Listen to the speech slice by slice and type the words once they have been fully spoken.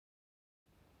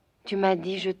Tu m'as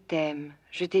dit je t'aime,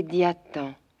 je t'ai dit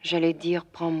attends. J'allais dire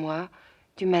prends-moi,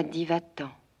 tu m'as dit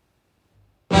va-t'en.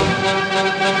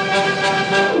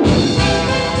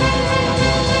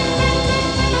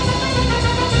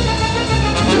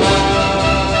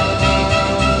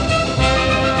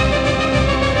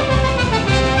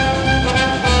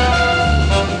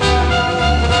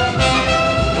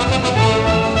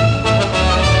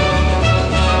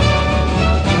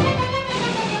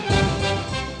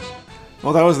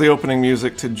 Well, that was the opening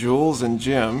music to Jules and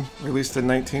Jim, released in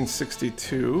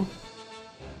 1962.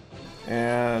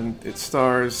 And it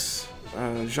stars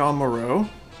Jean Moreau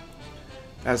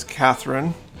as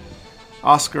Catherine,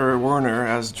 Oscar Werner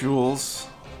as Jules,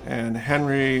 and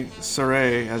Henry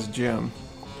Saray as Jim.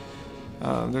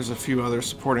 There's a few other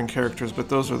supporting characters, but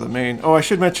those are the main. Oh, I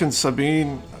should mention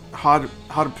Sabine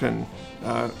Hodepin,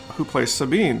 who plays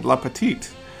Sabine, La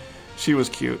Petite. She was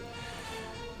cute.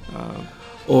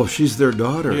 Oh, she's their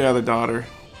daughter. Yeah, the daughter.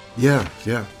 Yeah.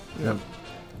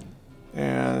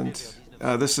 And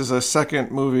this is a second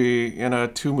movie in a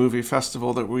 2-movie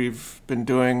festival that we've been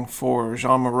doing for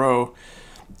Jean Moreau.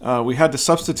 We had to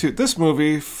substitute this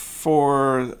movie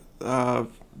for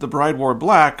The Bride Wore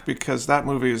Black because that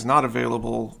movie is not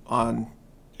available on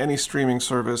any streaming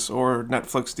service or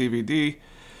Netflix DVD.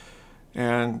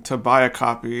 And to buy a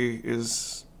copy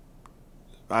is,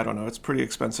 I don't know, it's pretty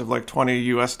expensive, like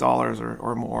 $20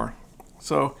 or more.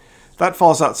 So that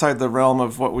falls outside the realm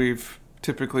of what we've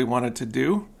typically wanted to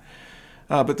do.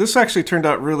 But this actually turned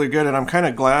out really good, and I'm kind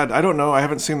of glad. I don't know, I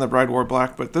haven't seen The Bride Wore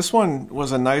Black, but this one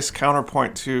was a nice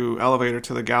counterpoint to Elevator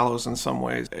to the Gallows in some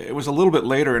ways. It was a little bit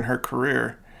later in her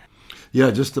career.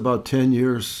 Yeah, just about 10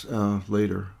 years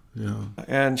later. Yeah.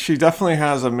 And she definitely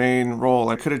has a main role.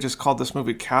 I could have just called this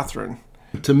movie Catherine.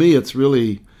 To me, it's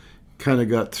really kind of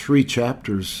got 3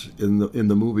 chapters in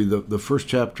the movie. The first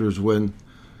chapter is when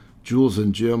Jules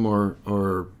and Jim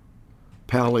are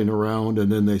palling around, and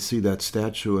then they see that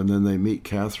statue, and then they meet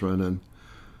Catherine,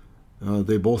 and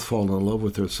they both fall in love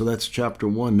with her. So that's chapter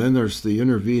 1. Then there's the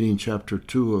intervening chapter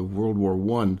 2 of World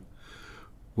War I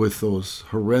with those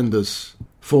horrendous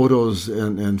photos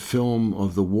and film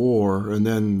of the war, and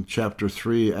then chapter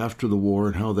 3 after the war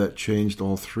and how that changed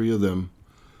all 3 of them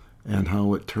and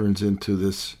how it turns into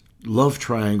this love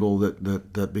triangle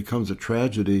that becomes a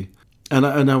tragedy. And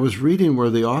I was reading where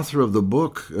the author of the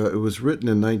book, it was written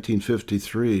in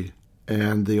 1953,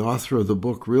 and the author of the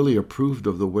book really approved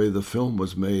of the way the film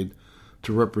was made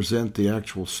to represent the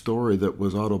actual story that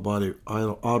was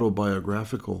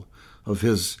autobiographical of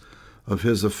his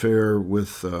affair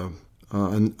with a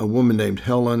woman named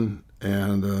Helen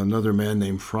and another man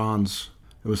named Franz.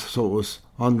 It was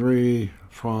Henri,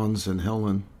 Franz, and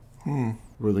Helen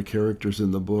were the characters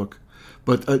in the book.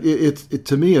 But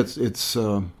to me, it's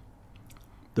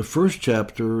the first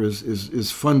chapter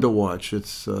is fun to watch.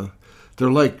 It's they're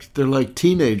like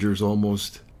teenagers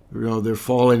almost. You know, they're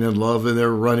falling in love and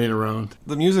they're running around.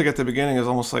 The music at the beginning is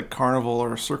almost like carnival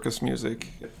or circus music.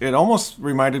 It almost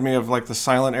reminded me of like the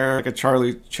silent era, like a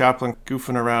Charlie Chaplin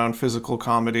goofing around, physical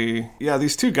comedy. Yeah,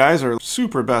 these 2 guys are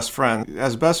super best friends,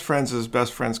 as best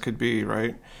friends could be,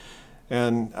 right?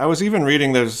 And I was even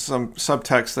reading there's some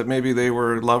subtext that maybe they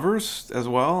were lovers as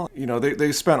well. You know,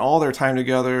 they spent all their time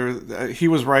together. He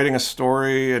was writing a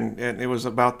story and it was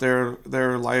about their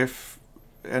life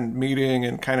and meeting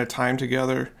and kind of time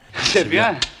together. C'est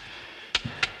bien.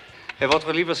 Et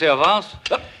votre livre, c'est avance?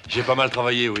 J'ai pas mal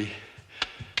travaillé, oui.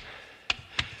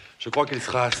 Je crois qu'il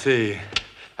sera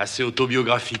assez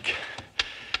autobiographique.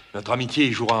 Notre amitié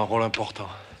y jouera un rôle important.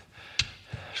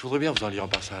 Je voudrais bien vous en lire un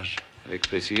passage. Avec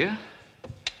plaisir.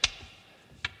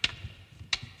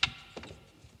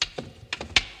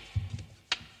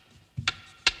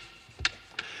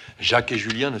 Jacques et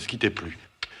Julien ne se quittaient plus.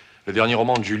 Le dernier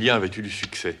roman de Julien avait eu du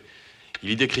succès. Il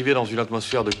y décrivait dans une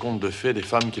atmosphère de contes de fées des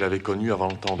femmes qu'il avait connues avant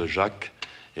le temps de Jacques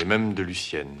et même de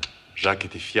Lucienne. Jacques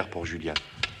était fier pour Julien.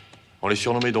 On les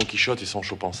surnommait Don Quichotte et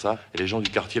Sancho Panza, et les gens du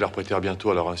quartier leur prêtèrent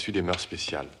bientôt à leur insu des mœurs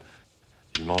spéciales.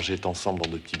 Ils mangeaient ensemble dans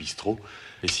de petits bistrots.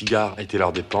 Les cigares étaient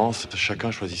leurs dépenses.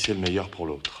 Chacun choisissait le meilleur pour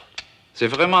l'autre. C'est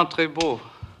vraiment très beau.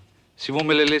 Si vous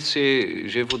me le laissez,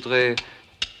 je voudrais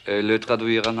le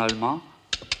traduire en allemand.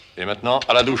 Et maintenant,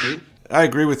 à la douche. I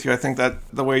agree with you. I think that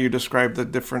the way you described the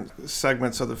different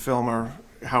segments of the film are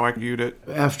how I viewed it.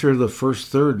 After the first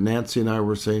third, Nancy and I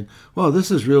were saying, well, this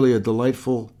is really a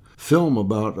delightful film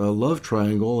about a love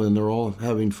triangle, and they're all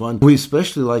having fun. We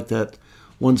especially like that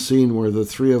one scene where the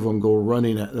 3 of them go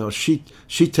running.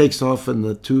 She takes off, and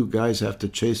the 2 guys have to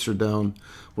chase her down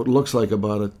what looks like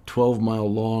about a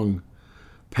 12-mile-long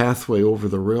pathway over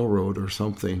the railroad or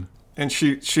something. And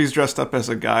she's dressed up as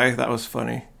a guy. That was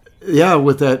funny. Yeah,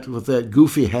 with that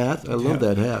goofy hat. I love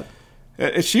that hat.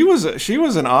 She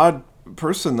was an odd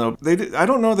person though. I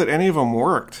don't know that any of them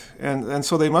worked, and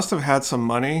so they must have had some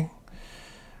money.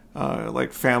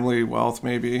 Like family wealth,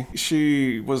 maybe.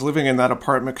 She was living in that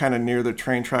apartment kind of near the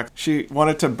train track. She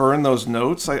wanted to burn those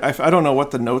notes. I don't know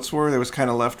what the notes were. They was kind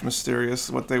of left mysterious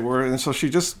what they were. And so she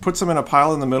just puts them in a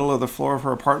pile in the middle of the floor of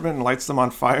her apartment and lights them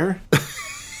on fire.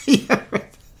 Yeah,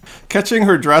 right. Catching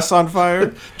her dress on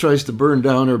fire. Tries to burn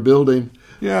down her building.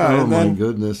 Yeah. Oh, and my then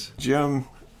goodness. Jim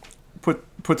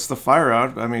puts the fire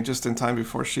out, I mean, just in time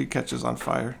before she catches on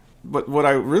fire. But what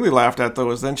I really laughed at,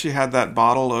 though, is then she had that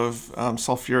bottle of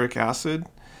sulfuric acid,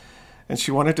 and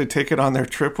she wanted to take it on their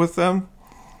trip with them.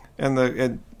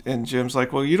 And Jim's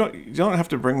like, well, you don't have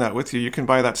to bring that with you. You can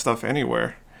buy that stuff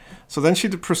anywhere. So then she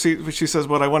says,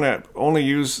 well, I want to only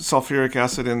use sulfuric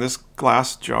acid in this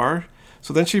glass jar.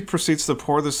 So then she proceeds to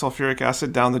pour the sulfuric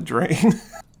acid down the drain.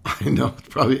 I know.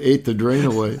 Probably ate the drain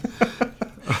away.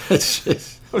 I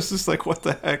was just like, what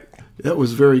the heck? That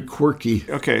was very quirky.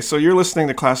 Okay, so you're listening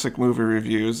to Classic Movie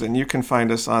Reviews, and you can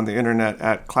find us on the internet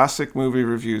at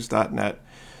classicmoviereviews.net.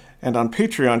 And on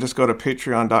Patreon, just go to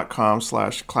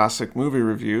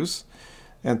patreon.com/classicmoviereviews.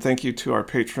 And thank you to our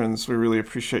patrons. We really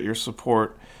appreciate your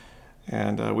support.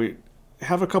 And we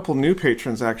have a couple new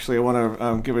patrons, actually. I want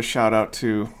to give a shout out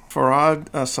to Farad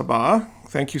Sabah.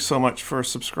 Thank you so much for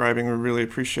subscribing. We really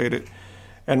appreciate it.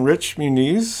 And Rich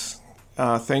Muniz.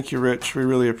 Thank you, Rich. We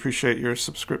really appreciate your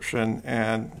subscription,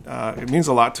 and it means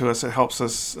a lot to us. It helps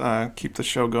us keep the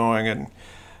show going and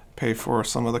pay for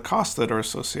some of the costs that are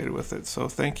associated with it. So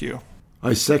thank you.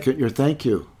 I second your thank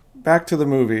you. Back to the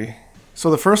movie. So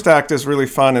the first act is really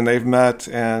fun, and they've met,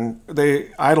 and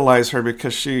they idolize her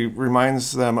because she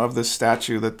reminds them of this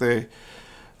statue that they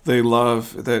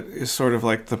love, that is sort of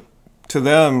like to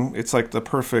them, it's like the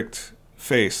perfect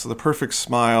face, the perfect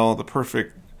smile, the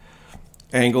perfect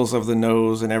angles of the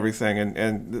nose and everything,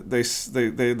 and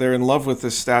they're in love with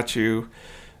this statue.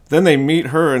 Then they meet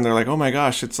her and they're like, oh my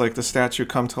gosh, it's like the statue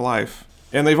come to life.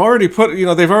 And they've already put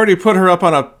her up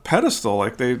on a pedestal.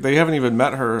 Like they haven't even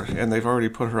met her, and they've already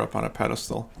put her up on a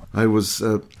pedestal. I was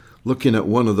looking at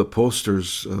one of the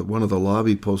posters, one of the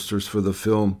lobby posters for the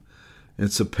film.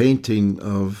 It's a painting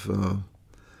of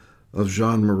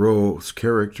Jeanne Moreau's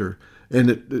character,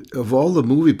 and of all the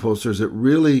movie posters, it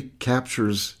really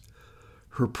captures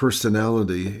her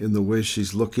personality in the way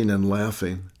she's looking and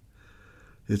laughing.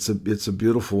 It's a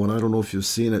beautiful one. I don't know if you've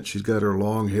seen it. She's got her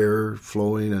long hair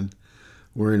flowing and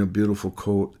wearing a beautiful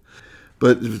coat.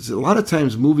 But a lot of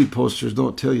times movie posters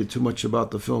don't tell you too much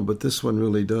about the film, but this one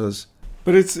really does.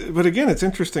 But again, it's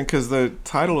interesting because the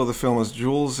title of the film is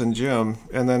Jules and Jim,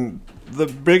 and then the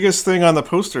biggest thing on the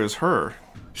poster is her.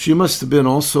 She must have been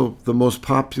also the most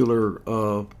popular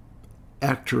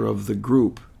actor of the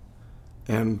group,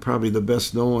 and probably the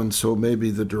best known. So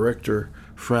maybe the director,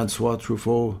 Francois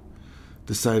Truffaut,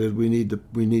 decided we need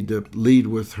to lead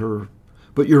with her.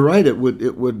 But you're right; it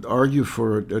would argue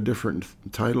for a different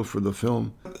title for the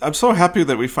film. I'm so happy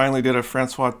that we finally did a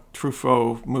Francois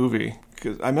Truffaut movie,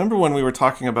 because I remember when we were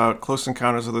talking about Close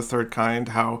Encounters of the Third Kind,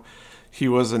 how he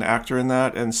was an actor in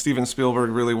that, and Steven Spielberg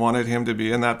really wanted him to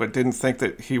be in that, but didn't think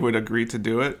that he would agree to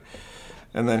do it.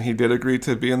 And then he did agree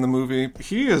to be in the movie.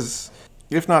 He is,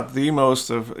 if not the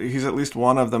most he's at least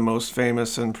one of the most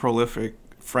famous and prolific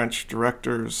French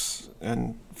directors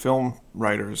and film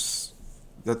writers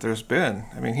that there's been.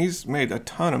 I mean, he's made a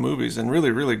ton of movies, and really,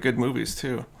 really good movies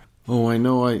too. Oh, I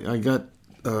know. I got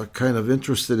kind of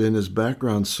interested in his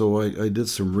background, so I did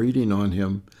some reading on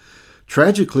him.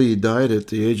 Tragically, he died at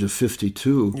the age of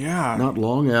 52. Yeah. Not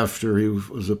long after he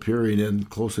was appearing in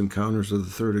Close Encounters of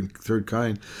the Third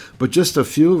Kind. But just a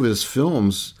few of his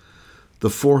films, The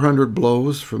 400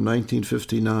 Blows from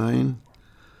 1959,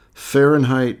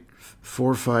 Fahrenheit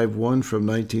 451 from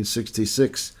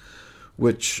 1966,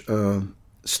 which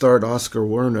starred Oscar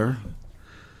Werner,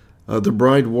 The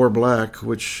Bride Wore Black,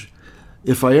 which,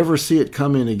 if I ever see it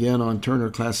coming again on Turner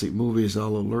Classic Movies,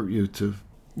 I'll alert you to.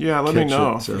 Yeah, let me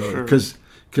know. Because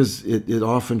it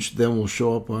often then will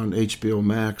show up on HBO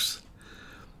Max.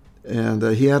 And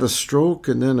he had a stroke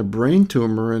and then a brain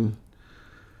tumor, and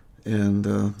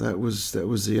that was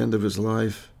the end of his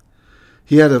life.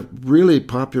 He had a really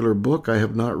popular book I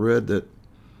have not read. That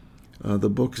the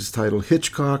book is titled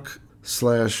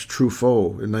Hitchcock/Truffaut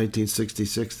in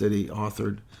 1966 that he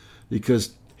authored,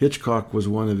 because Hitchcock was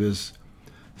one of his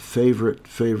favorite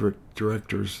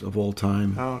directors of all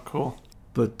time. Oh, cool.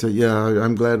 But yeah,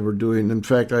 I'm glad we're doing. In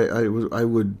fact, I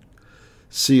would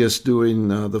see us doing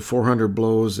the 400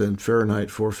 Blows and Fahrenheit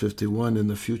 451 in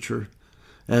the future,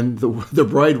 and the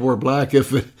Bride Wore Black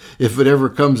if it ever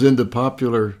comes into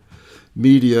popular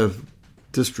media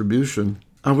distribution.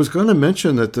 I was going to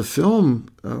mention that the film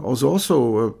was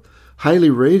also highly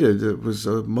rated. It was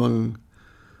among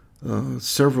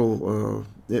several.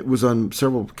 It was on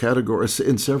several categories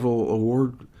in several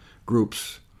award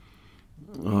groups,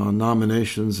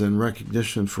 nominations and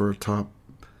recognition for a top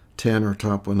 10 or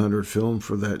top 100 film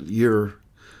for that year,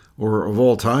 or of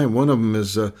all time. One of them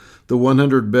is the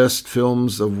 100 best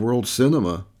films of world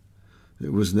cinema.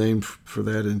 It was named for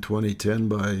that in 2010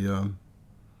 by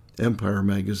Empire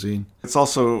magazine. It's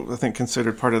also, I think,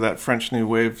 considered part of that French New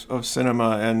Wave of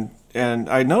cinema, and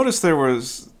I noticed there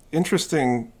was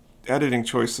interesting editing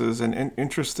choices and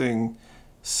interesting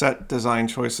set design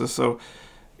choices. So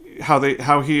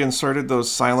how he inserted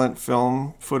those silent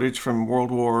film footage from World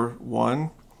War I,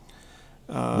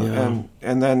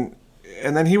 and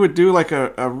then he would do like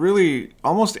a really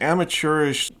almost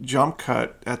amateurish jump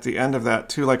cut at the end of that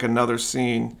to like another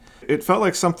scene. It felt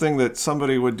like something that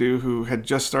somebody would do who had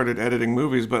just started editing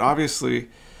movies, but obviously,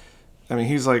 I mean,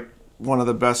 he's like one of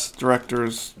the best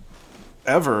directors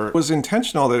ever. It was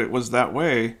intentional that it was that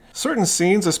way. Certain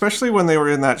scenes, especially when they were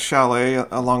in that chalet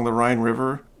along the Rhine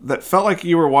River, that felt like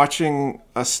you were watching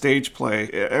a stage play.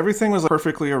 Everything was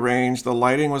perfectly arranged, the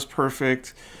lighting was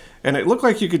perfect, and it looked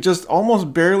like you could just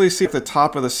almost barely see the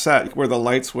top of the set where the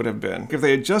lights would have been. If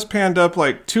they had just panned up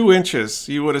like 2 inches,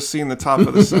 you would have seen the top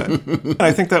of the set. And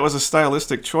I think that was a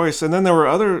stylistic choice. And then there were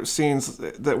other scenes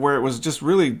where it was just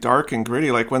really dark and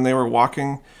gritty, like when they were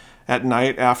walking at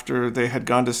night after they had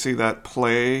gone to see that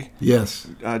play. Yes.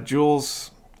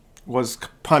 Jules was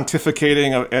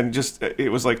pontificating, and just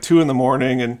it was like 2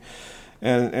 a.m,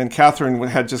 and Catherine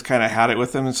had just kind of had it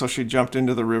with him, and so she jumped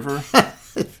into the river.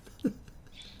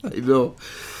 I know.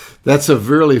 That's a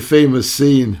really famous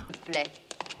scene.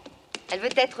 Elle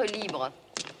veut être libre.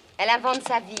 Elle invente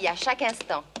sa vie à chaque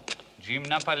instant. Jim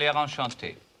n'a pas l'air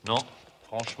enchanté. Non,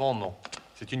 franchement, non.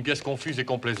 C'est une pièce confuse et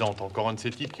complaisante. Encore un de ces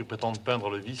types qui prétendent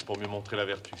peindre le vice pour mieux montrer la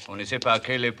vertu. On ne sait pas à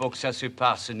quelle époque ça se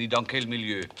passe, ni dans quel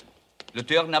milieu.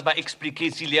 L'auteur n'a pas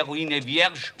expliqué si l'héroïne est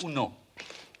vierge ou non.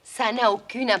 Ça n'a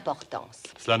aucune importance.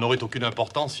 Cela n'aurait aucune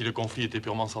importance si le conflit était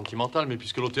purement sentimental, mais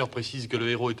puisque l'auteur précise que le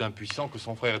héros est impuissant, que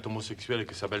son frère est homosexuel et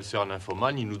que sa belle-sœur est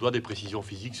nymphomane, il nous doit des précisions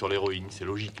physiques sur l'héroïne. C'est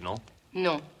logique, non?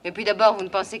 Non. Et puis d'abord, vous ne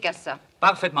pensez qu'à ça.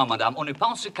 Parfaitement, madame. On ne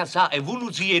pense qu'à ça et vous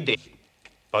nous y aidez.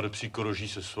 Pas de psychologie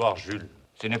ce soir, Jules.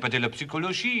 Ce n'est pas de la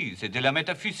psychologie, c'est de la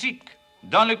métaphysique.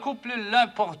 Dans le couple,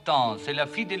 l'important, c'est la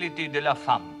fidélité de la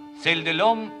femme. Celle de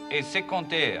l'homme est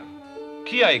secondaire.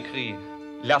 Qui a écrit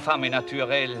 « La femme est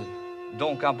naturelle,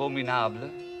 donc abominable »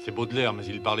 C'est Baudelaire, mais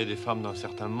il parlait des femmes d'un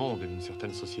certain monde et d'une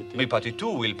certaine société. Mais pas du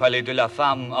tout, il parlait de la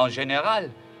femme en général.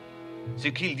 Ce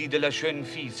qu'il dit de la jeune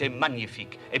fille, c'est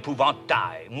magnifique.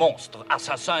 Épouvantail, monstre,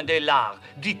 assassin de l'art,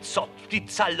 dite sotte,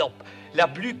 dite salope. La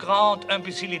plus grande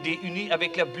imbécilité unie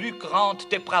avec la plus grande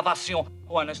dépravation.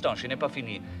 Oh, un instant, je n'ai pas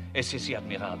fini. Et c'est si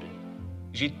admirable.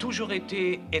 J'ai toujours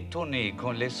été étonné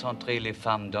qu'on laisse entrer les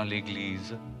femmes dans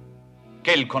l'église.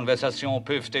 Quelles conversations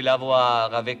peuvent-elles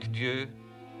avoir avec Dieu?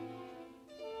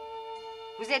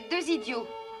 Vous êtes 2 idiots.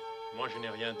 Moi, je n'ai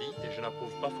rien dit et je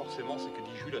n'approuve pas forcément ce que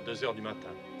dit Jules à 2 heures du matin.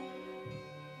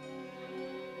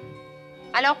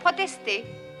 Alors protestez.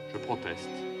 Je proteste.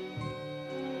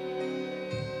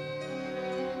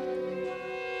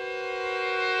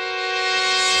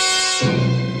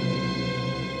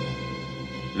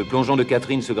 Le plongeon de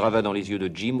Catherine se grava dans les yeux de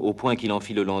Jim au point qu'il en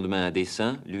fit le lendemain un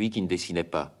dessin, lui qui ne dessinait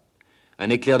pas. Un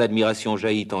éclair d'admiration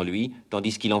jaillit en lui,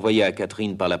 tandis qu'il envoyait à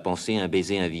Catherine par la pensée un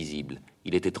baiser invisible.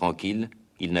 Il était tranquille,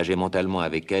 il nageait mentalement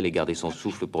avec elle et gardait son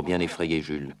souffle pour bien effrayer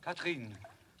Jules.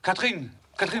 Catherine,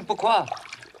 pourquoi?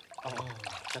 Oh,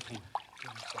 Catherine,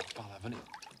 par là, venez.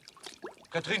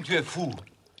 Catherine, tu es fou.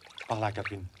 Par là,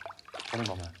 Catherine. Prenez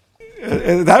ma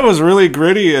main. That was really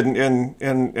gritty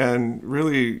and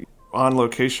really on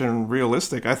location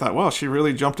realistic. I thought, wow, she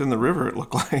really jumped in the river, it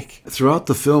looked like. Throughout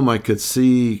the film, I could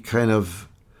see kind of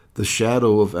the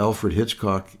shadow of Alfred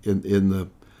Hitchcock in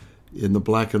the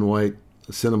black and white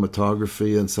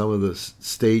cinematography and some of the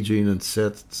staging and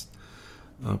sets,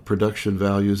 production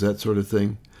values, that sort of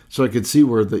thing. So I could see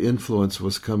where the influence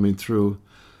was coming through.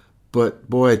 But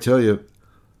boy, I tell you,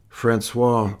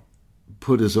 Francois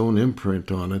put his own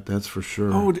imprint on it, that's for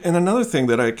sure. Oh, and another thing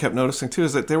that I kept noticing too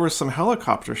is that there were some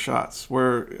helicopter shots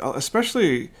where,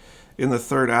 especially in the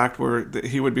third act, where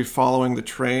he would be following the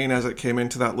train as it came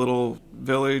into that little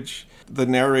village. The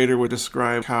narrator would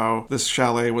describe how this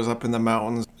chalet was up in the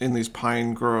mountains in these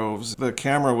pine groves. The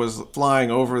camera was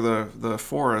flying over the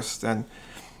forest, and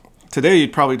today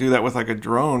you'd probably do that with like a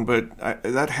drone, but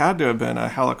that had to have been a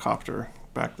helicopter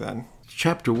back then.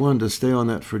 Chapter 1, to stay on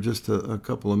that for just a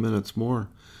couple of minutes more,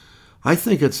 I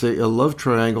think it's a love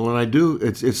triangle, and I do.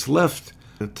 It's left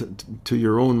to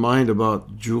your own mind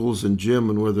about Jules and Jim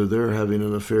and whether they're having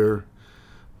an affair.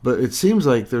 But it seems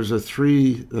like there's a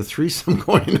threesome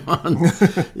going on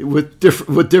with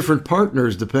different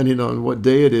partners depending on what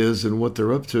day it is and what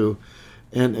they're up to,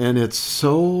 and it's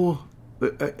so,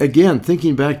 again,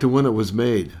 thinking back to when it was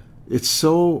made, it's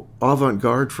so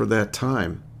avant-garde for that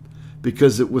time,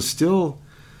 because it was still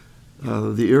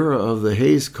the era of the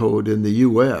Hays Code in the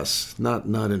U.S., not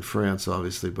in France,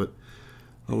 obviously, but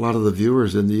a lot of the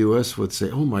viewers in the U.S. would say,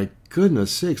 "Oh my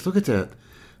goodness sakes, look at that,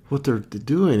 what they're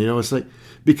doing." It's like,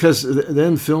 because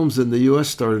then films in the U.S.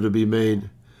 started to be made,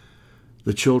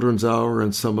 The Children's Hour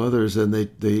and some others, and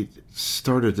they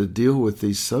started to deal with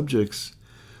these subjects.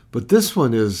 But this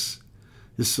one is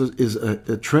a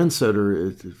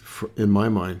trendsetter in my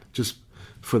mind, just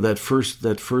for that first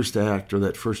act or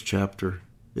that first chapter.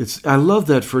 I love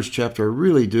that first chapter, I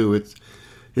really do.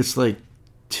 It's like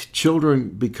children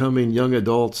becoming young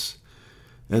adults,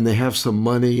 and they have some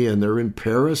money, and they're in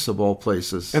Paris, of all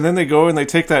places. And then they go and they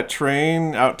take that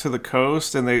train out to the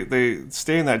coast, and they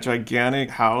stay in that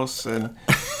gigantic house, and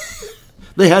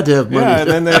they had to have money.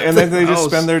 Yeah, and then they just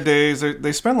spend their days.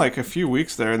 They spend like a few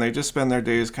weeks there, and they just spend their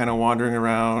days kind of wandering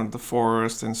around the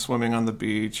forest and swimming on the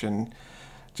beach and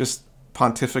just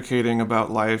pontificating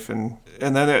about life. And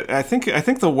then I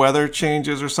think the weather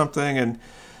changes or something, and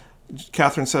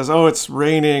Catherine says, "Oh, it's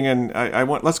raining, and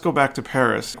let's go back to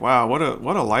Paris." Wow, what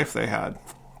a life they had,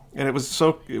 and it was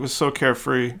so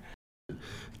carefree.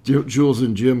 Jules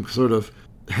and Jim sort of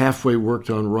halfway worked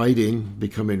on writing,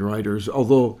 becoming writers,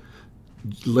 although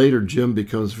later Jim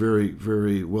becomes very,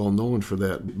 very well known for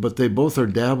that. But they both are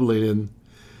dabbling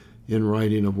in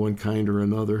writing of one kind or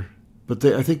another. But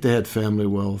I think they had family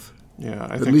wealth. Yeah,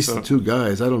 at least so. The two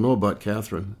guys. I don't know about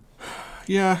Catherine.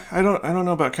 Yeah, I don't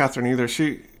know about Catherine either.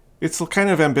 It's kind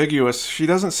of ambiguous. She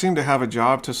doesn't seem to have a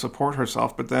job to support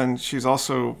herself, but then she's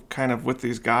also kind of with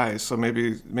these guys, so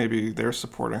maybe they're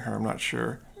supporting her. I'm not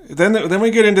sure. Then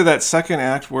we get into that second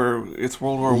act where it's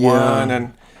World War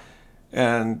I,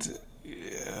 and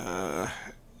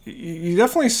you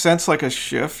definitely sense like a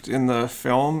shift in the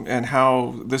film and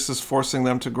how this is forcing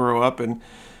them to grow up, and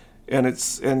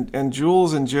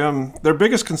Jules and Jim, their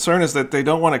biggest concern is that they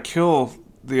don't want to kill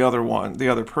the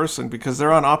other person, because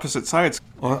they're on opposite sides.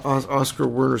 Oscar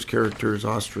Werner's character is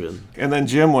Austrian. And then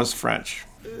Jim was French.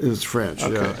 It was French,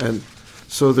 okay. Yeah. And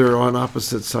so they're on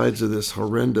opposite sides of this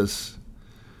horrendous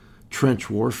trench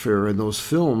warfare. And those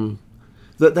film,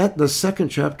 the second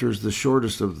chapter is the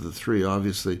shortest of the three,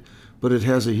 obviously, but it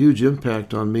has a huge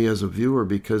impact on me as a viewer,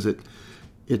 because it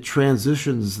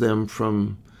transitions them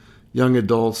from young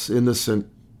adults, innocent,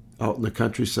 out in the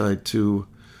countryside, to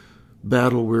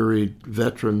battle-weary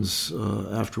veterans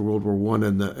after World War I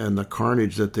and the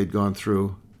carnage that they'd gone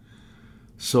through.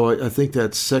 So I think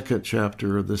that second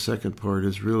chapter, or the second part,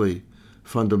 is really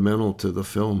fundamental to the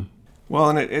film.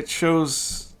 Well, and it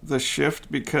shows the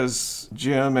shift, because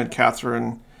Jim and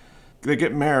Catherine, they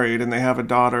get married and they have a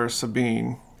daughter,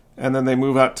 Sabine, and then they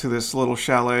move out to this little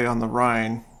chalet on the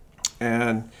Rhine,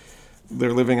 and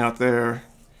they're living out there,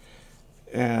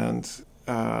 and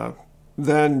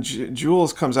then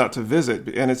Jules comes out to visit,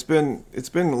 and it's been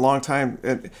a long time.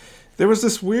 And there was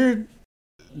this weird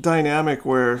dynamic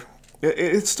where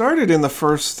it started in the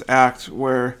first act,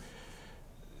 where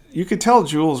you could tell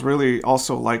Jules really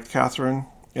also liked Catherine,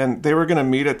 and they were going to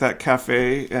meet at that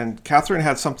cafe, and Catherine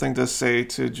had something to say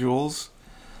to Jules,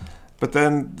 but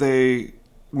then they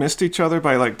missed each other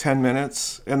by like 10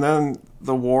 minutes, and then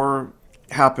the war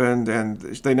happened, and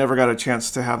they never got a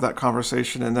chance to have that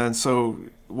conversation. And then so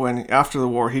when after the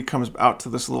war he comes out to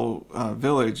this little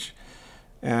village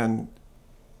and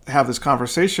have this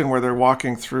conversation where they're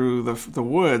walking through the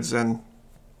woods, and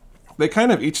they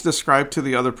kind of each describe to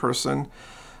the other person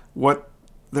what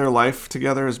their life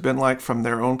together has been like from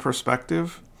their own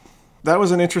perspective. That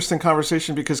was an interesting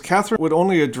conversation, because Catherine would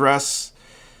only address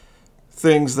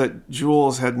things that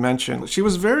Jules had mentioned. She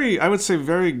was I would say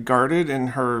very guarded in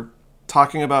her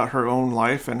talking about her own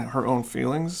life and her own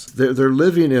feelings. They're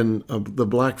living in the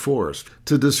Black Forest.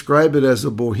 To describe it as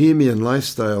a bohemian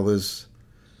lifestyle is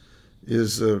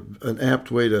an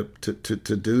apt way to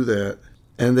do that.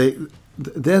 And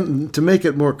then to make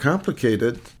it more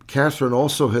complicated, Catherine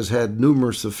also has had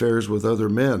numerous affairs with other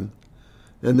men.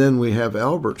 And then we have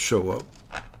Albert show up,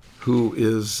 who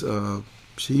is,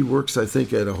 he works, I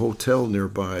think, at a hotel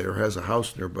nearby, or has a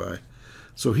house nearby.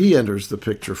 So he enters the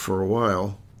picture for a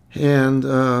while. And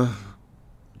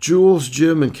Jules,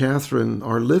 Jim, and Catherine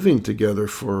are living together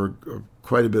for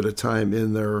quite a bit of time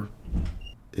in their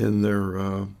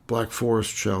Black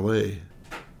Forest chalet.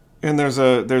 And there's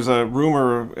a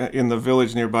rumor in the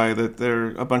village nearby that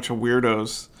they're a bunch of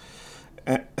weirdos,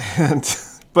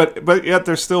 but yet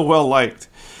they're still well liked.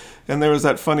 And there was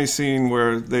that funny scene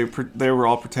where they were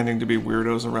all pretending to be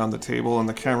weirdos around the table, and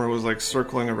the camera was like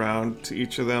circling around to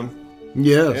each of them.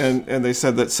 Yes. And they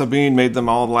said that Sabine made them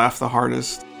all laugh the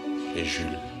hardest. Et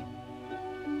Jules?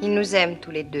 Il nous aime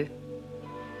tous les deux.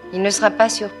 Il ne sera pas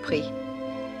surpris,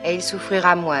 et il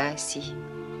souffrira moins ainsi.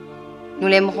 Nous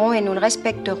l'aimerons et nous le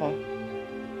respecterons.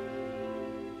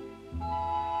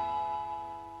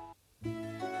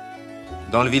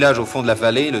 Dans le village au fond de la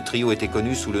vallée, le trio était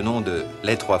connu sous le nom de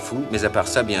Les Trois Fous, mais à part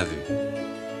ça, bien vu.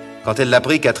 Quand elle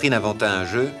l'apprit, Catherine inventa un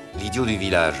jeu, l'idiot du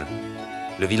village.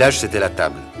 Le village, c'était la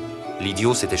table.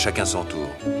 L'idiot, c'était chacun son tour.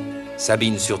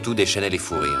 Sabine, surtout, déchaînait les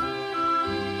fous rires.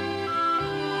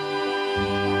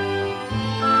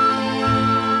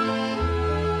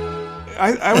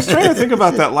 I was trying to think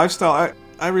about that lifestyle.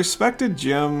 I respected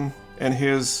Jim and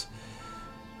his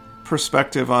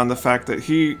perspective on the fact that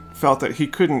he felt that he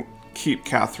couldn't keep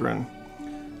Catherine,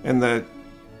 and that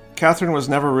Catherine was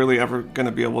never really ever going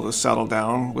to be able to settle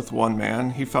down with one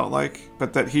man, he felt like,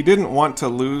 but that he didn't want to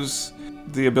lose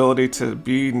the ability to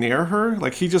be near her.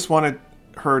 Like, he just wanted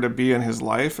her to be in his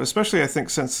life, especially I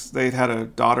think since they'd had a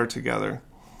daughter together.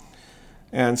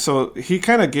 And so he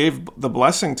kind of gave the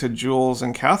blessing to Jules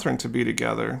and Catherine to be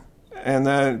together.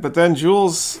 But then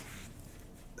Jules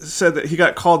said that he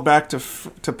got called back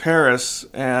to Paris,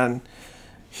 and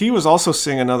he was also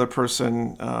seeing another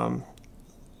person,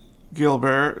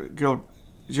 Gilbert. Yeah.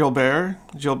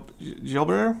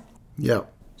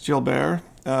 Gilbert.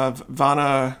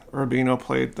 Vanna Urbino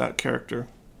played that character.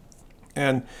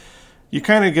 And you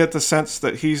kind of get the sense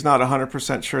that he's not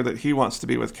 100% sure that he wants to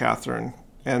be with Catherine.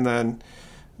 And then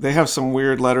they have some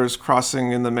weird letters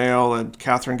crossing in the mail, and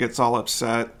Catherine gets all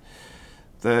upset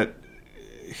that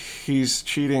he's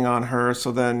cheating on her.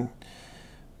 So then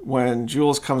when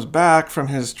Jules comes back from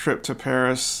his trip to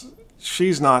Paris,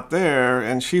 she's not there,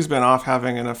 and she's been off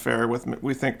having an affair with,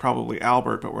 we think, probably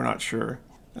Albert, but we're not sure.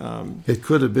 It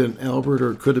could have been Albert, or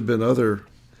it could have been other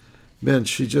men.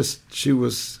 She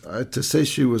was, to say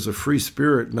she was a free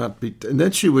spirit, and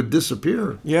then she would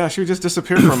disappear. Yeah, she would just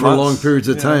disappear for months. long periods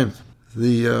of time.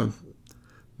 The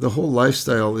whole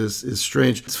lifestyle is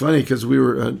strange. It's funny because we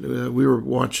were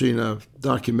watching a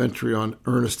documentary on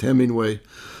Ernest Hemingway,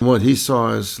 what he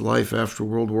saw as life after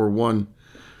World War I,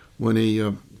 when he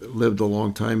lived a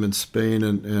long time in Spain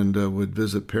and would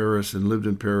visit Paris and lived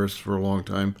in Paris for a long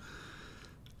time.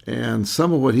 And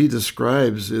some of what he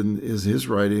describes in his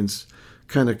writings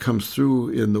kind of comes through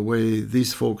in the way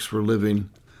these folks were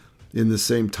living in the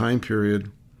same time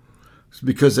period.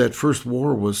 Because that first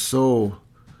war was so,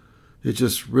 it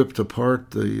just ripped apart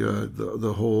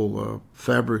the whole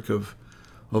fabric of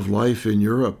life in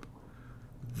Europe.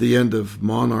 The end of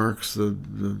monarchs, the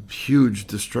huge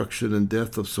destruction and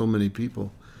death of so many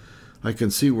people. I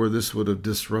can see where this would have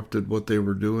disrupted what they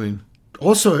were doing.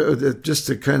 Also, just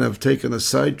to kind of take a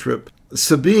side trip,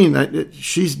 Sabine,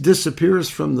 she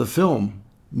disappears from the film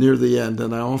near the end,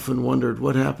 and I often wondered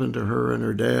what happened to her and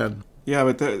her dad. Yeah,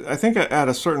 but I think at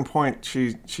a certain point,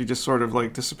 she just sort of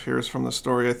like disappears from the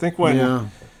story. I think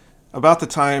about the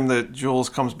time that Jules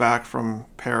comes back from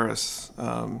Paris,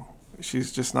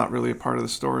 she's just not really a part of the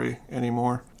story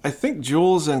anymore. I think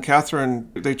Jules and Catherine,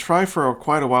 they try for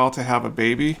quite a while to have a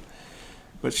baby,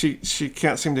 but she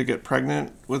can't seem to get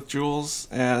pregnant with Jules,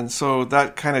 and so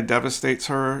that kind of devastates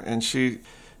her, and she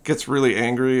gets really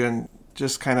angry and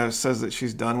just kind of says that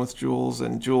she's done with Jules,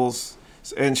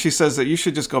 and she says that you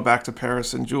should just go back to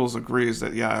Paris, and Jules agrees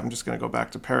that, yeah, I'm just going to go back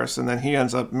to Paris, and then he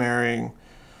ends up marrying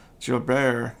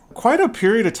Gilbert. Quite a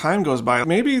period of time goes by.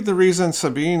 Maybe the reason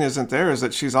Sabine isn't there is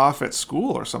that she's off at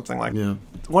school or something like that. Yeah.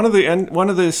 One of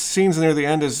the scenes near the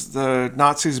end is the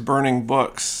Nazis burning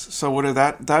books. So would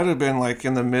that have been like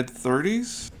in the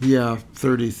mid-30s? Yeah,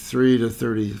 33 to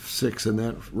 36 in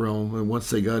that realm, and once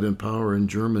they got in power in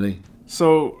Germany.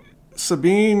 So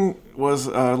Sabine was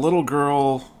a little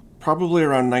girl, probably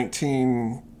around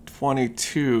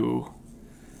 1922.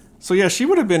 So yeah, she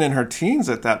would have been in her teens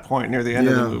at that point near the end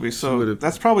of the movie. So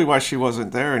that's probably why she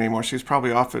wasn't there anymore. She's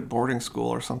probably off at boarding school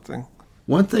or something.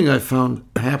 One thing I found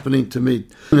happening to me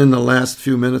in the last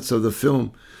few minutes of the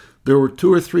film, there were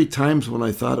 2 or 3 times when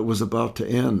I thought it was about to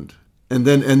end, and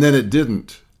then it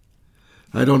didn't.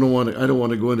 I don't want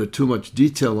to go into too much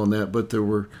detail on that, but there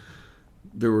were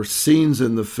scenes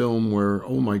in the film where,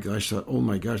 oh my gosh,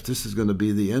 this is going to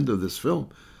be the end of this film.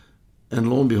 And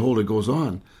lo and behold, it goes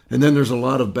on. And then there's a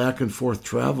lot of back and forth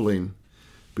traveling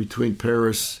between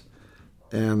Paris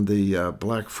and the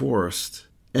Black Forest.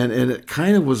 And it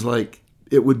kind of was like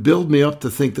it would build me up to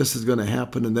think this is going to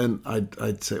happen, and then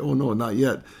I'd say, oh, no, not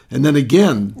yet. And then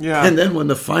again. Yeah. And then when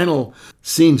the final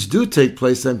scenes do take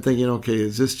place, I'm thinking, okay,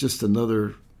 is this just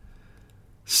another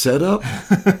setup?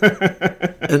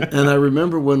 and I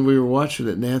remember when we were watching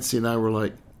it, Nancy and I were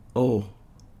like, oh.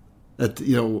 It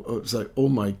was like, oh,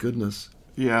 my goodness.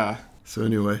 Yeah. So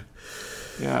anyway.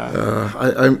 Yeah.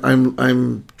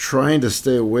 I'm trying to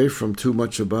stay away from too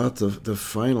much about the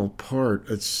final part.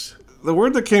 It's the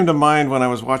word that came to mind when I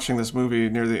was watching this movie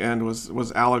near the end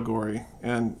was allegory.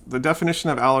 And the definition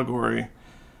of allegory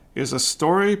is a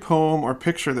story, poem, or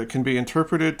picture that can be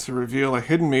interpreted to reveal a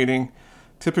hidden meaning,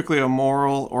 typically a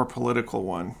moral or political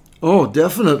one. Oh,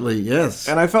 definitely, yes.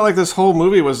 And I felt like this whole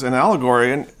movie was an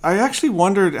allegory, and I actually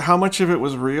wondered how much of it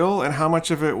was real and how much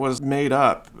of it was made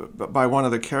up by one of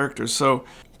the characters. So,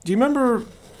 do you remember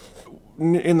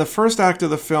in the first act of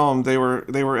the film, they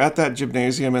were at that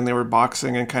gymnasium and they were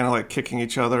boxing and kind of like kicking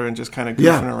each other and just kind of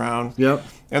goofing around. Yep.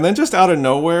 And then just out of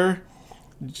nowhere,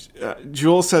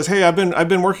 Jules says, "Hey, I've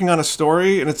been working on a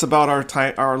story, and it's about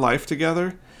our life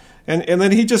together." And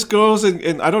then he just goes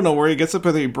and I don't know where he gets it,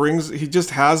 but he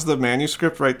just has the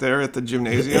manuscript right there at the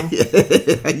gymnasium.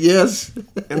 Yes.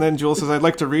 And then Jules says, "I'd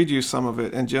like to read you some of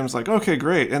it." And Jim's like, "Okay,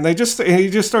 great." And he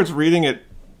just starts reading it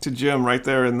to Jim right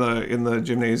there in the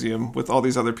gymnasium with all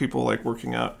these other people like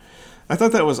working out. I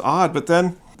thought that was odd, but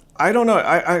then I don't know.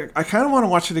 I kind of want to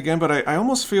watch it again, but I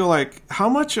almost feel like how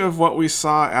much of what we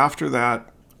saw after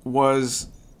that was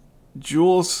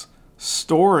Jules'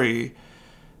 story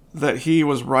that he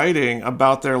was writing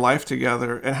about their life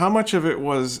together, and how much of it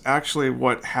was actually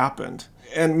what happened.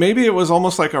 And maybe it was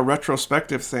almost like a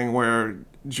retrospective thing where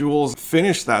Jules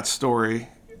finished that story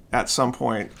at some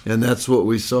point. And that's what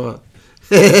we saw.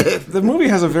 The movie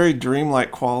has a very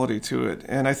dreamlike quality to it,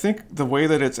 and I think the way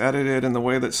that it's edited and the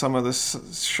way that some of the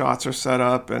shots are set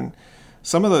up and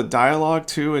some of the dialogue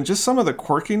too, and just some of the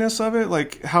quirkiness of it,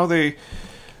 like how they're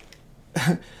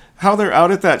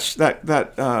out at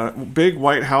that big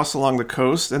white house along the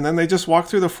coast, and then they just walk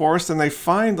through the forest and they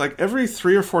find like every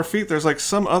 3 or 4 feet there's like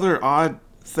some other odd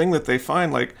thing that they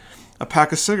find, like a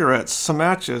pack of cigarettes, some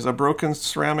matches, a broken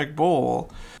ceramic bowl,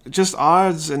 just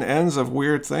odds and ends of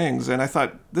weird things. And I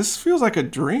thought, this feels like a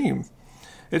dream.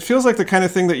 It feels like the kind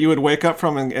of thing that you would wake up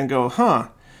from and go, huh,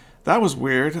 that was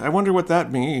weird. I wonder what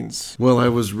that means. Well, I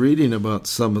was reading about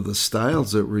some of the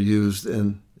styles that were used,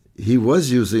 and he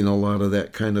was using a lot of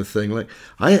that kind of thing. Like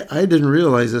I didn't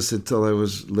realize this until I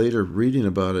was later reading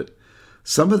about it.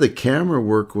 Some of the camera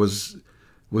work was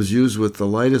used with the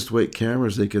lightest weight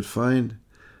cameras they could find,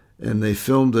 and they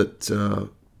filmed it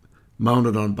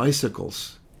mounted on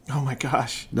bicycles. Oh my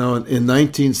gosh. Now, in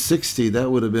 1960, that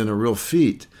would have been a real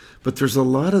feat. But there's a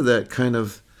lot of that kind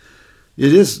of,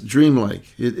 it is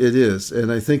dreamlike. It is.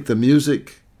 And I think the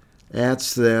music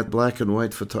adds to that black and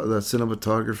white that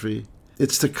cinematography.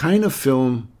 It's the kind of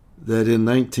film that in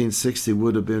 1960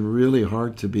 would have been really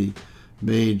hard to be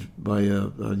made by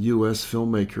a U.S.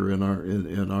 filmmaker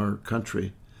in our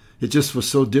country. It just was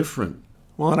so different.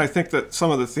 Well, and I think that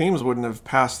some of the themes wouldn't have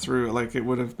passed through. Like it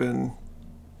would have been,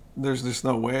 there's just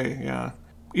no way, yeah.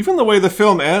 Even the way the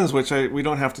film ends, which we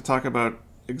don't have to talk about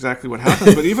exactly what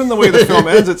happens, but even the way the film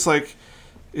ends, it's like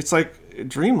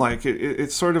dreamlike.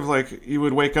 It's sort of like you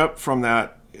would wake up from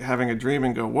that having a dream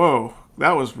and go, whoa,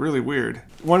 that was really weird.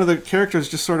 One of the characters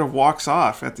just sort of walks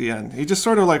off at the end. He just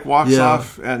sort of like walks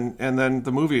off and then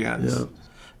the movie ends.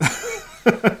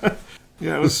 Yeah.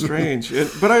 Yeah, it was strange.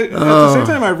 But at the same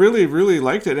time, I really, really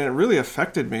liked it, and it really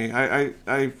affected me.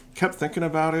 I kept thinking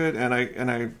about it, and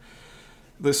I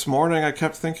this morning I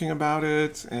kept thinking about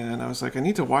it, and I was like, I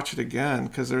need to watch it again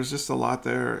because there's just a lot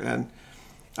there. And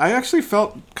I actually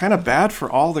felt kind of bad for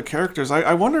all the characters.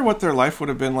 I wonder what their life would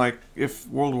have been like if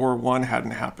World War I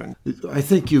hadn't happened. I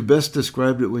think you best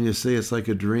described it when you say it's like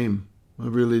a dream. I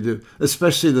really do,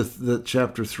 especially the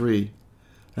chapter 3,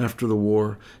 after the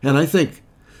war. And I think,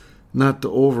 not to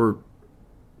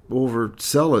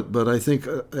oversell it, but I think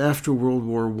after World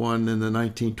War I in the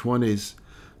 1920s,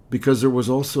 because there was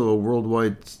also a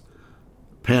worldwide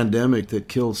pandemic that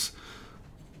kills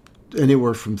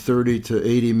anywhere from 30 to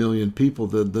 80 million people.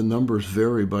 The numbers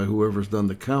vary by whoever's done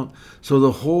the count.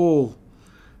 So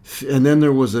and then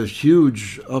there was a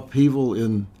huge upheaval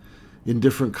in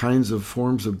different kinds of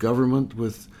forms of government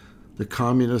with the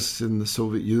communists in the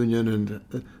Soviet Union,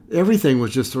 and everything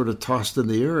was just sort of tossed in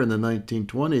the air in the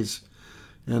 1920s.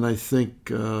 And I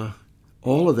think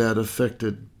all of that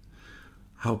affected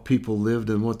how people lived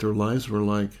and what their lives were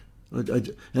like.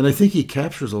 And I think he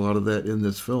captures a lot of that in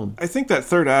this film. I think that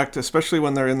third act, especially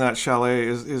when they're in that chalet,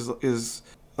 is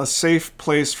a safe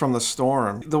place from the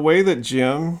storm. The way that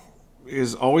Jim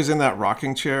is always in that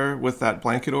rocking chair with that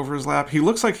blanket over his lap. He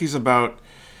looks like he's about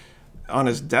on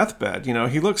his deathbed. You know,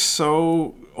 he looks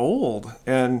so old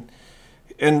and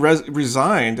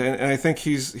resigned, and I think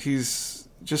he's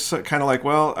just kind of like,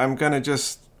 well, I'm gonna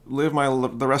just live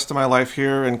the rest of my life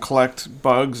here and collect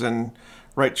bugs and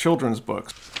write children's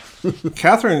books.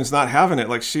 Catherine's not having it.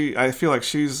 Like I feel like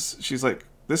she's like,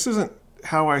 this isn't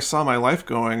how I saw my life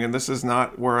going, and this is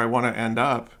not where I want to end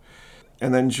up.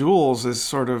 And then Jules is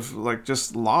sort of like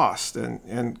just lost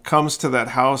and comes to that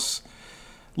house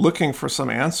looking for some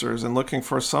answers and looking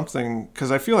for something,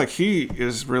 because I feel like he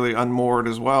is really unmoored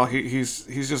as well. He's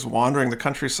just wandering the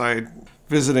countryside,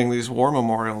 visiting these war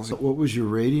memorials. What was your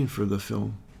rating for the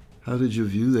film? How did you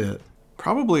view that?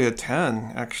 Probably a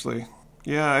 10, actually.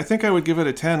 Yeah, I think I would give it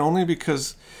a 10, only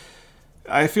because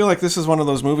I feel like this is one of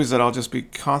those movies that I'll just be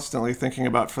constantly thinking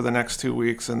about for the next 2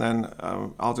 weeks, and then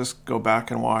I'll just go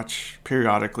back and watch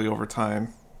periodically over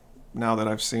time now that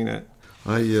I've seen it.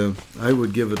 I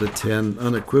would give it a 10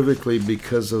 unequivocally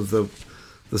because of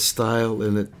the style,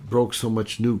 and it broke so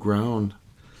much new ground.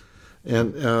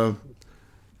 And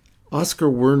Oscar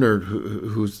Werner,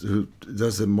 who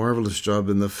does a marvelous job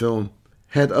in the film,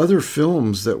 had other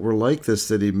films that were like this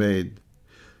that he made.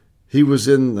 He was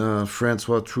in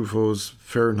Francois Truffaut's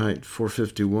Fahrenheit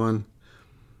 451,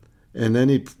 and then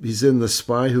he's in The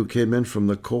Spy Who Came In From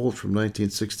the Cold from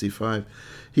 1965.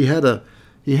 He had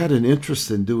an interest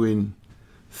in doing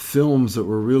films that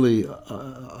were really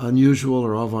unusual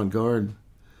or avant-garde,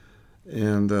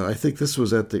 and I think this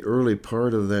was at the early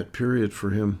part of that period for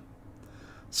him.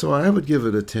 So I would give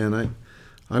it a 10.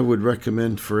 I would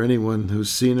recommend for anyone who's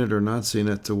seen it or not seen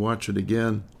it to watch it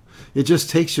again. It just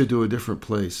takes you to a different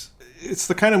place. It's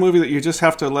the kind of movie that you just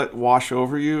have to let wash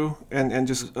over you and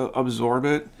just absorb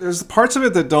it. There's parts of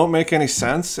it that don't make any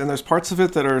sense, and there's parts of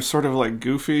it that are sort of like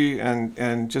goofy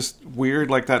and just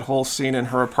weird, like that whole scene in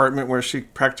her apartment where she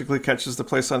practically catches the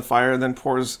place on fire and then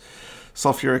pours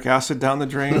sulfuric acid down the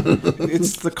drain.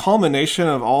 It's the culmination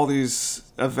of all these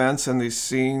events and these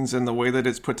scenes, and the way that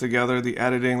it's put together, the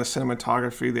editing, the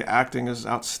cinematography, the acting is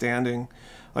outstanding.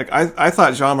 Like, I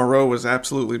thought Jeanne Moreau was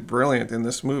absolutely brilliant in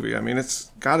this movie. I mean,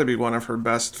 it's got to be one of her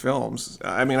best films.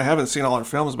 I mean, I haven't seen all her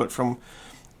films, but from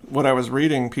what I was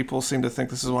reading, people seem to think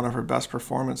this is one of her best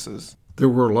performances. There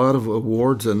were a lot of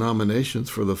awards and nominations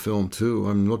for the film, too.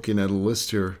 I'm looking at a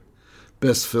list here.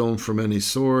 Best Film from Any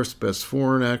Source, Best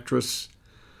Foreign Actress.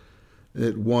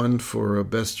 It won for a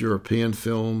Best European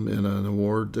Film in an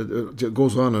award. It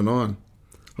goes on and on.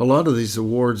 A lot of these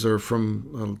awards are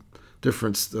from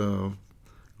different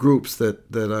groups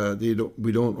that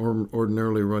we don't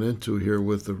ordinarily run into here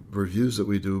with the reviews that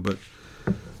we do, but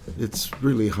it's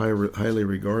really highly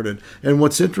regarded. And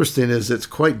what's interesting is it's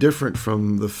quite different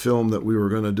from the film that we were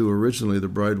going to do originally, The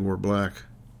Bride Wore Black,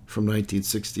 from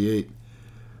 1968.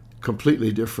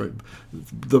 Completely different.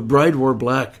 The Bride Wore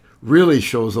Black really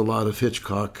shows a lot of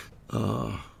Hitchcock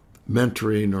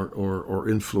mentoring or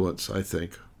influence, I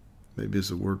think. Maybe is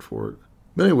a word for it.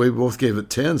 But anyway, we both gave it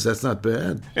 10s. That's not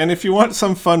bad. And if you want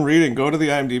some fun reading, go to the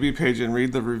IMDb page and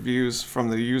read the reviews from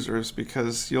the users,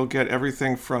 because you'll get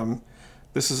everything from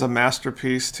this is a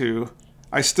masterpiece to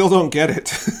I still don't get it.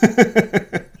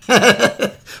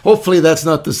 Hopefully that's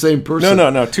not the same person.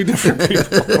 No, two different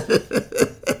people.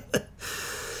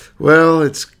 Well,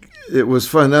 it was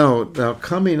fun. Now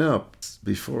coming up,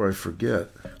 before I forget,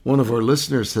 one of our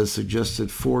listeners has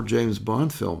suggested 4 James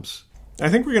Bond films. I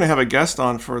think we're going to have a guest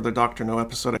on for the Dr. No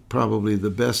episode. Probably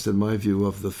the best, in my view,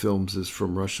 of the films is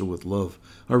From Russia with Love.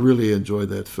 I really enjoyed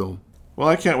that film. Well,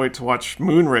 I can't wait to watch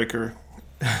Moonraker.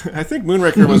 I think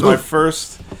Moonraker was my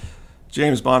first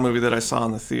James Bond movie that I saw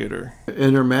in the theater.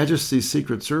 And Her Majesty's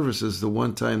Secret Service is the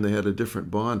one time they had a different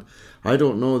Bond. I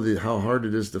don't know how hard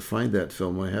it is to find that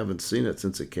film. I haven't seen it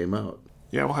since it came out.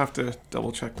 Yeah, we'll have to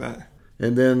double check that.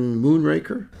 And then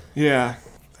Moonraker? Yeah,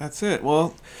 that's it.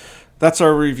 Well, that's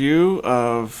our review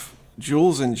of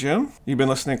Jules and Jim. You've been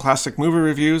listening to Classic Movie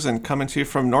Reviews, and coming to you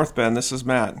from North Bend, this is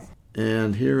Matt.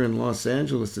 And here in Los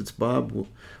Angeles, it's Bob,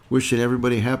 wishing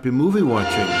everybody happy movie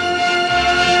watching.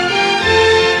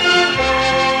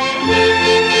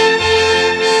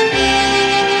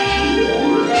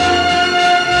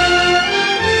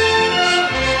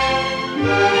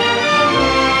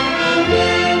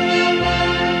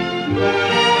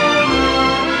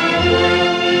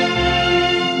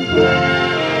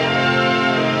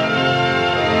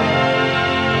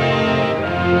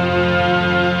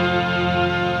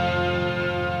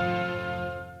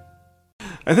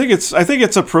 I think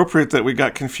it's appropriate that we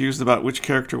got confused about which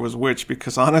character was which,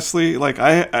 because honestly, like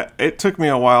it took me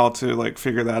a while to like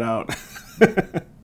figure that out.